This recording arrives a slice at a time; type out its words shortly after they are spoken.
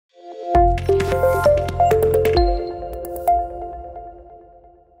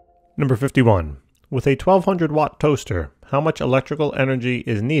Number 51. With a 1200 watt toaster, how much electrical energy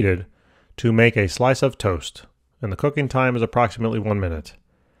is needed to make a slice of toast? And the cooking time is approximately 1 minute.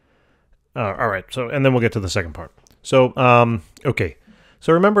 All right, and then we'll get to the second part. So, okay.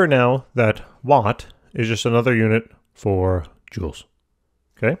 So remember now that watt is just another unit for joules,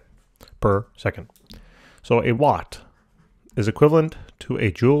 okay, per second. So a watt is equivalent to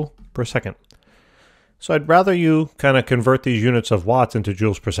a joule per second. So I'd rather you kind of convert these units of watts into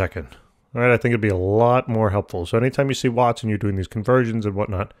joules per second. All right, I think it'd be a lot more helpful. So anytime you see watts and you're doing these conversions and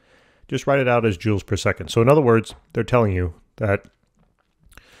whatnot, just write it out as joules per second. So in other words, they're telling you that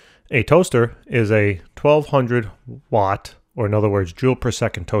a toaster is a 1200 watt, or in other words, joule per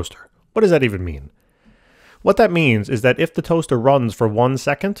second toaster. What does that even mean? What that means is that if the toaster runs for 1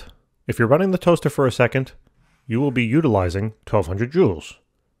 second, if you're running the toaster for a second, you will be utilizing 1200 joules.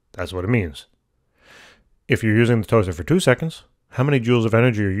 That's what it means. If you're using the toaster for 2 seconds, how many joules of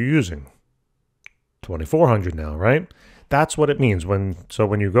energy are you using? 2400 now, right? That's what it means. So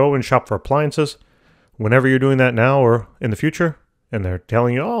when you go and shop for appliances, whenever you're doing that now or in the future, and they're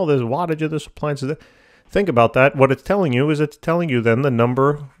telling you, oh, there's wattage of this appliance, think about that. What it's telling you is it's telling you then the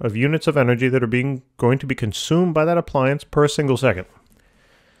number of units of energy that are going to be consumed by that appliance per single second.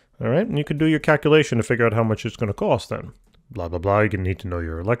 All right, and you can do your calculation to figure out how much it's going to cost then. Blah, blah, blah. You need to know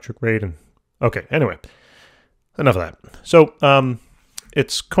your electric rate. Okay, anyway. Enough of that. So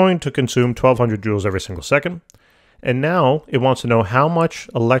it's going to consume 1200 joules every single second. And now it wants to know how much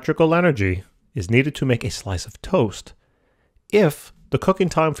electrical energy is needed to make a slice of toast if the cooking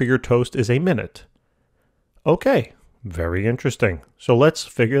time for your toast is a minute. Okay, very interesting. So let's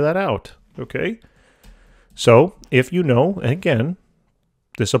figure that out, okay? So if you know, again,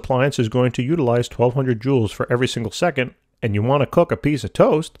 this appliance is going to utilize 1200 joules for every single second, and you want to cook a piece of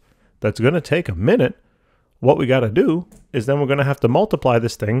toast that's going to take a minute, what we got to do is then we're going to have to multiply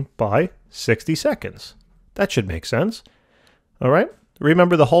this thing by 60 seconds. That should make sense. All right.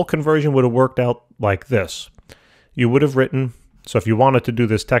 Remember, the whole conversion would have worked out like this. You would have written, so if you wanted to do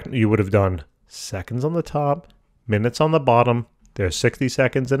this, you would have done seconds on the top, minutes on the bottom. There's 60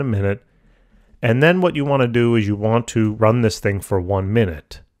 seconds in a minute. And then what you want to do is you want to run this thing for 1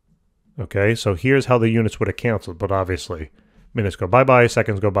 minute. Okay. So here's how the units would have canceled, but obviously minutes go bye-bye,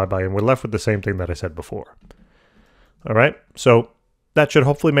 seconds go bye-bye, and we're left with the same thing that I said before. All right, so that should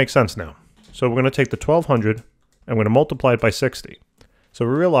hopefully make sense now. So we're going to take the 1200 and we're going to multiply it by 60. So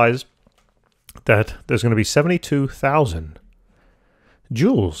we realize that there's going to be 72,000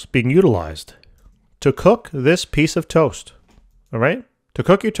 joules being utilized to cook this piece of toast. All right, to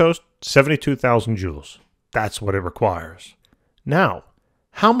cook your toast, 72,000 joules. That's what it requires. Now,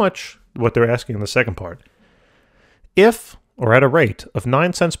 how much, what they're asking in the second part, if or at a rate of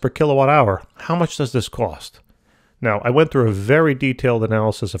 9 cents per kilowatt hour, how much does this cost? Now, I went through a very detailed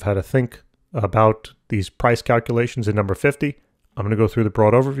analysis of how to think about these price calculations in number 50. I'm going to go through the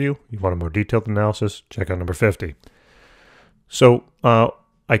broad overview. You want a more detailed analysis, check out number 50. So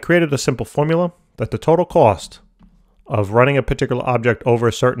I created a simple formula that the total cost of running a particular object over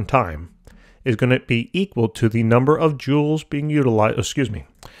a certain time is going to be equal to the number of joules being utilized,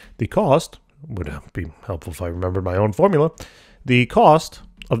 the cost, would be helpful if I remembered my own formula. The cost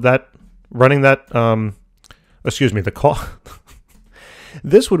of that, running that, the cost.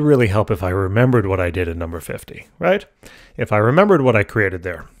 This would really help if I remembered what I did in number 50, right? If I remembered what I created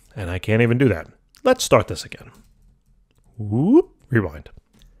there, and I can't even do that. Let's start this again. Whoop, rewind.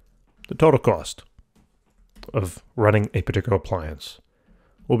 The total cost of running a particular appliance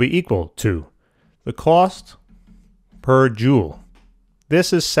will be equal to the cost per joule.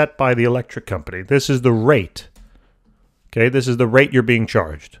 This is set by the electric company. This is the rate. Okay, this is the rate you're being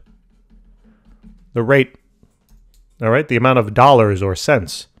charged. The rate, all right, the amount of dollars or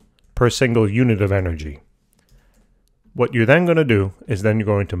cents per single unit of energy. What you're then going to do is then you're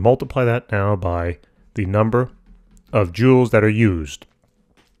going to multiply that now by the number of joules that are used.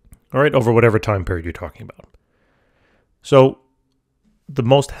 All right, over whatever time period you're talking about. So the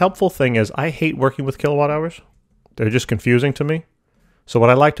most helpful thing is I hate working with kilowatt hours. They're just confusing to me. So what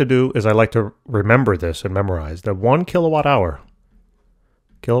I like to do is I like to remember this and memorize that 1 kilowatt hour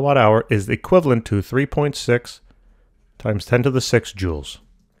is equivalent to 3.6 times 10 to the 6 joules.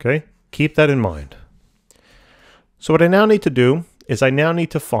 Okay, keep that in mind. So what I now need to do is I now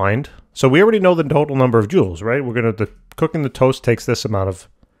need to find, so we already know the total number of joules, right? Cooking the toast takes this amount of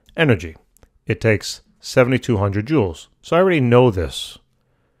energy. It takes 7,200 joules. So I already know this.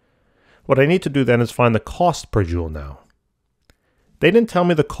 What I need to do then is find the cost per joule now. They didn't tell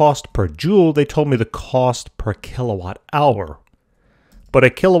me the cost per joule, they told me the cost per kilowatt hour. but a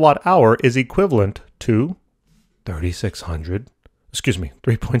kilowatt hour is equivalent to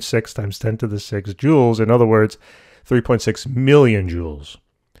 3.6 times 10 to the 6 joules. In other words, 3.6 million joules.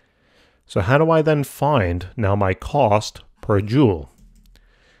 So how do I then find now my cost per joule?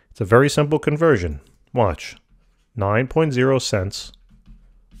 It's a very simple conversion. Watch. 9.0 cents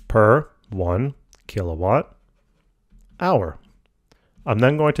per 1 kilowatt hour. I'm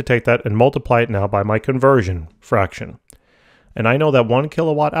then going to take that and multiply it now by my conversion fraction. And I know that 1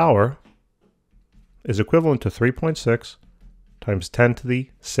 kilowatt hour is equivalent to 3.6 times 10 to the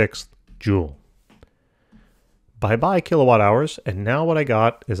 6th joule. Bye-bye kilowatt hours, and now what I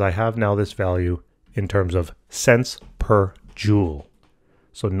got is I have now this value in terms of cents per joule.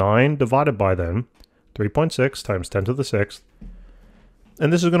 So 9 divided by then 3.6 times 10 to the 6th,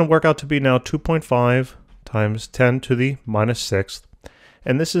 and this is going to work out to be now 2.5 times 10 to the minus 6th,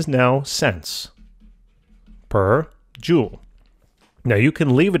 and this is now cents per joule. Now you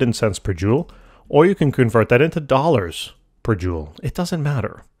can leave it in cents per joule, or you can convert that into dollars per joule. It doesn't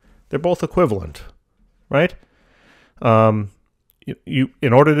matter. They're both equivalent, right? In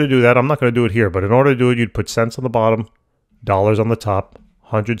order to do that, I'm not going to do it here, but in order to do it, you'd put cents on the bottom, dollars on the top,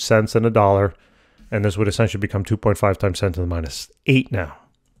 100 cents and a dollar, and this would essentially become 2.5 times 10 to the minus 8 now.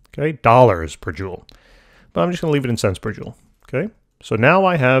 Okay, dollars per joule. But I'm just going to leave it in cents per joule. Okay, so now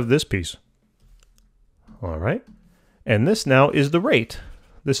I have this piece. All right, and this now is the rate.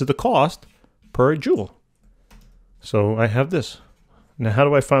 This is the cost per joule. So I have this. Now how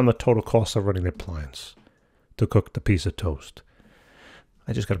do I find the total cost of running the appliance to cook the piece of toast?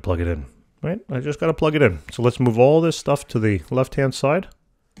 I just got to plug it in, right? I just got to plug it in. So let's move all this stuff to the left-hand side.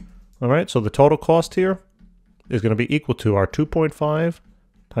 All right, so the total cost here is going to be equal to our 2.5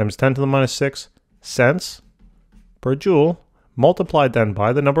 times 10 to the minus 6 cents per joule, multiplied then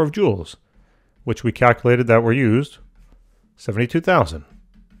by the number of joules, which we calculated that were used, 72,000.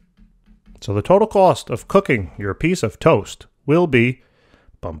 So the total cost of cooking your piece of toast will be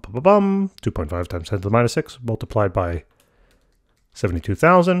 2.5 times 10 to the minus 6 multiplied by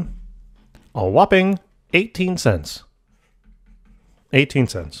 72,000, a whopping 18 cents. 18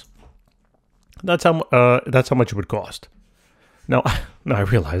 cents. That's how much it would cost. Now I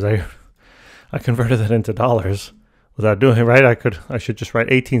realize I converted that into dollars without doing it right. I should just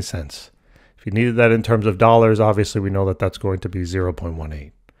write 18 cents. If you needed that in terms of dollars, obviously we know that that's going to be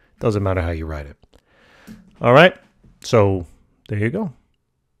 0.18. Doesn't matter how you write it. All right, so there you go.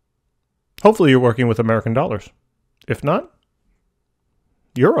 Hopefully you're working with American dollars. If not,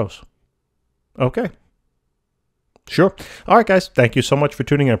 euros. Okay. Sure. All right, guys. Thank you so much for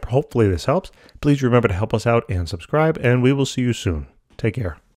tuning in. Hopefully this helps. Please remember to help us out and subscribe, and we will see you soon. Take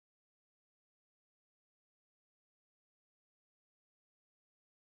care.